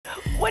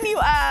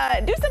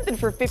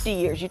something for 50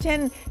 years, you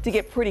tend to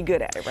get pretty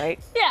good at it, right?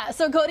 Yeah,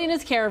 so Cody and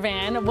his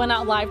Caravan went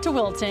out live to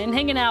Wilton,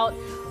 hanging out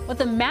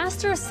with a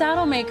master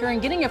saddle maker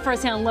and getting a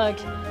first-hand look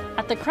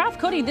at the craft.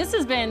 Cody, this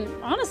has been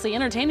honestly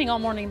entertaining all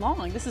morning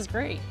long. This is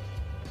great.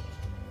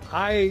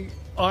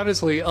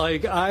 Honestly,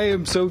 I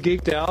am so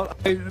geeked out.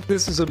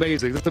 This is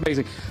amazing. This is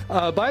amazing.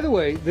 By the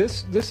way,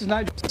 this is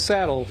not just a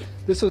saddle.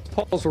 This is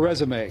Paul's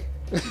resume.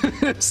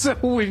 So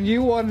when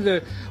you wanted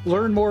to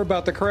learn more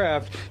about the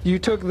craft, you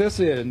took this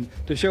in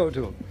to show it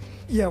to him.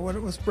 Yeah, when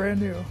it was brand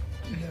new,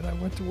 and then I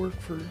went to work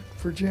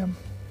for Jim.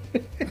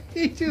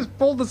 He just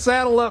pulled the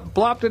saddle up,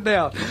 plopped it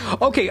down.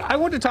 Okay, I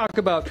want to talk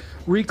about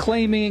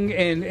reclaiming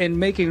and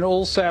making an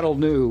old saddle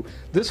new.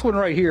 This one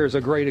right here is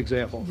a great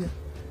example. Yeah.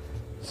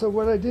 So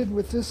what I did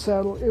with this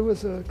saddle, it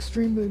was an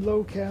extremely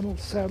low cantle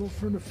saddle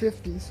from the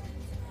 50s,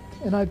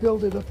 and I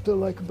built it up to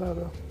like about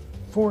a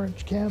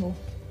 4-inch cantle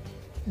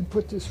and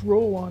put this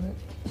roll on it,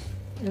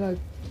 and I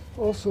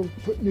also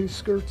put new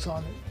skirts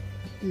on it,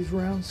 these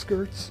round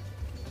skirts.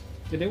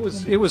 And it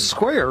was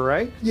square,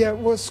 right? Yeah, it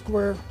was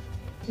square,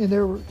 and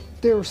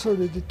they were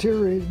sort of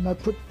deteriorated, and I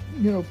put,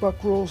 you know,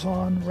 buck rolls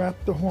on,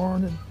 wrapped the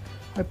horn, and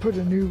I put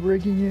a new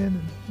rigging in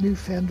and new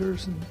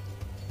fenders and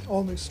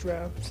all new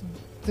straps and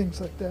things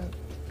like that.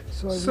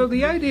 So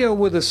the idea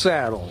with a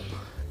saddle,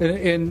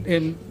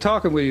 in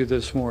talking with you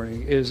this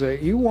morning, is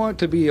that you want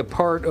to be a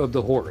part of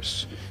the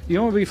horse. You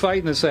don't want to be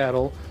fighting the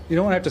saddle. You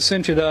don't want to have to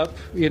cinch it up.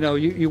 You know,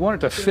 you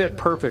want it to fit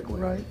perfectly.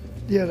 Right.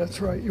 Yeah,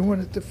 that's right. You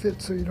want it to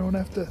fit so you don't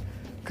have to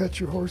cut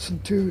your horse in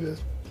two to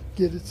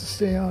get it to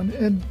stay on.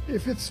 And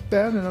if it's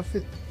bad enough,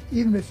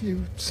 even if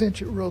you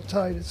cinch it real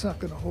tight, it's not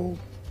going to hold.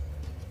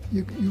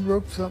 You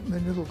rope something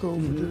and it'll go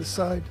over to the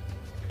side.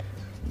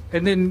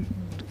 And then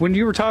when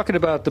you were talking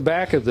about the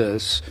back of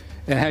this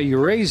and how you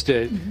raised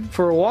it,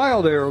 for a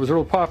while there it was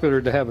real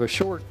popular to have a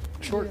short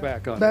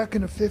back on it. Back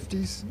in the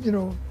 50s, you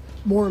know,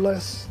 more or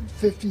less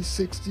 50s,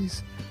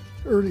 60s,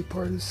 early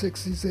part of the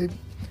 60s, they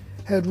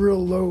had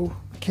real low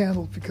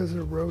cantles because of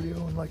the rodeo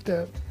and like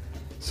that.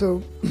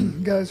 So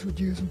guys would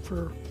use them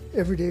for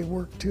everyday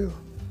work too.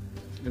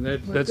 And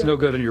that's no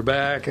good on your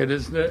back. It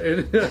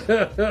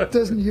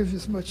doesn't give you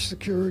as much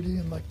security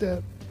and like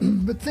that.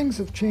 But things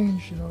have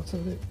changed, you know, so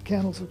the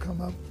cantles have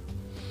come up.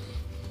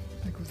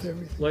 Like with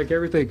everything. Like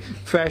everything,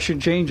 fashion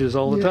changes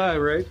all the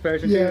time, right?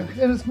 Fashion changes.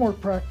 And it's more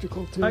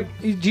practical too.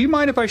 Do you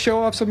mind if I show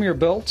off some of your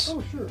belts?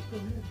 Oh, sure. Go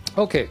ahead.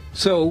 Okay,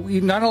 so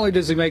not only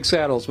does he make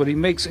saddles, but he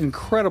makes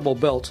incredible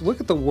belts.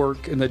 Look at the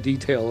work and the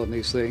detail in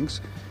these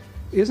things.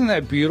 Isn't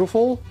that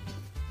beautiful?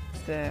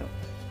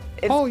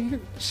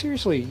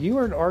 Seriously, you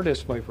are an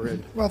artist, my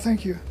friend. Well,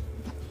 thank you.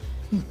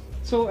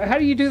 So how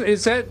do you do?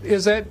 Is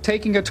that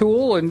taking a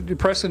tool and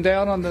pressing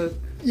down on the?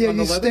 Yeah, on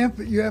the you leather? stamp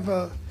it. You have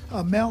a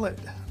mallet,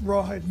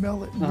 rawhide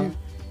mallet, and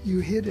you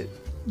hit it.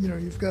 You know,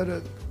 you've got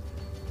to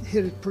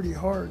hit it pretty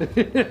hard.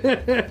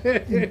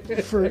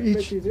 For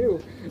each,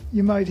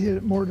 you might hit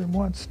it more than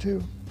once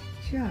too.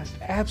 Just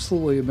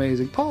absolutely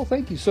amazing. Paul,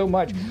 thank you so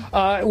much.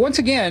 Once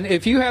again,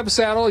 if you have a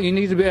saddle, you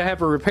need to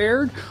have it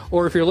repaired,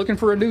 or if you're looking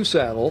for a new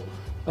saddle,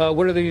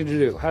 what do they need to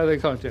do? How do they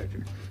contact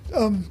you?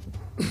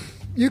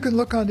 You can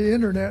look on the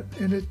internet,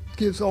 and it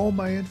gives all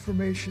my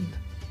information.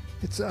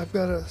 I've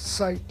got a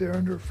site there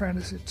under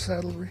Franusich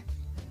Saddlery,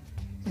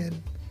 and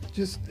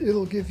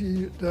it'll give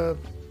you the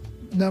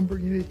number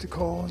you need to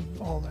call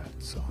and all that.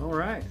 So. All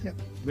right. Yep.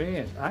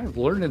 Man, I'm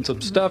learning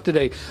some stuff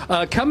today.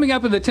 Coming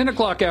up in the 10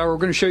 o'clock hour, we're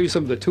going to show you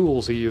some of the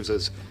tools he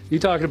uses. You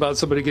talking about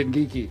somebody getting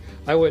geeky.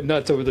 I went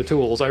nuts over the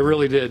tools. I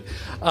really did.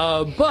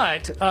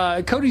 But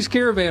Cody's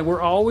Caravan,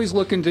 we're always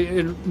looking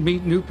to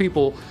meet new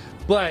people.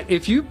 But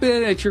if you've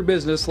been at your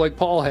business like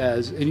Paul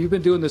has, and you've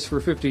been doing this for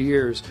 50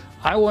 years,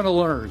 I want to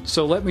learn.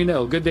 So let me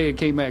know. Good day at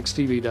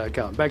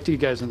kmaxtv.com. Back to you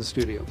guys in the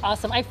studio.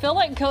 Awesome. I feel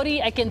like,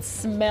 Cody, I can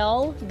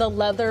smell the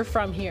leather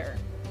from here.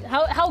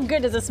 How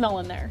good does it smell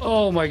in there?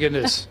 Oh, my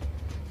goodness.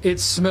 It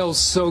smells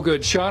so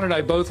good. Sean and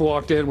I both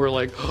walked in. We're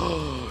like,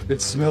 oh,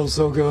 it smells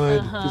so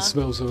good. It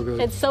smells so good.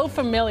 It's so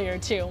familiar,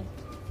 too.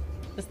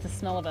 Just the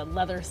smell of a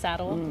leather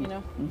saddle, you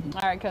know?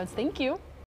 All right, Coach, thank you.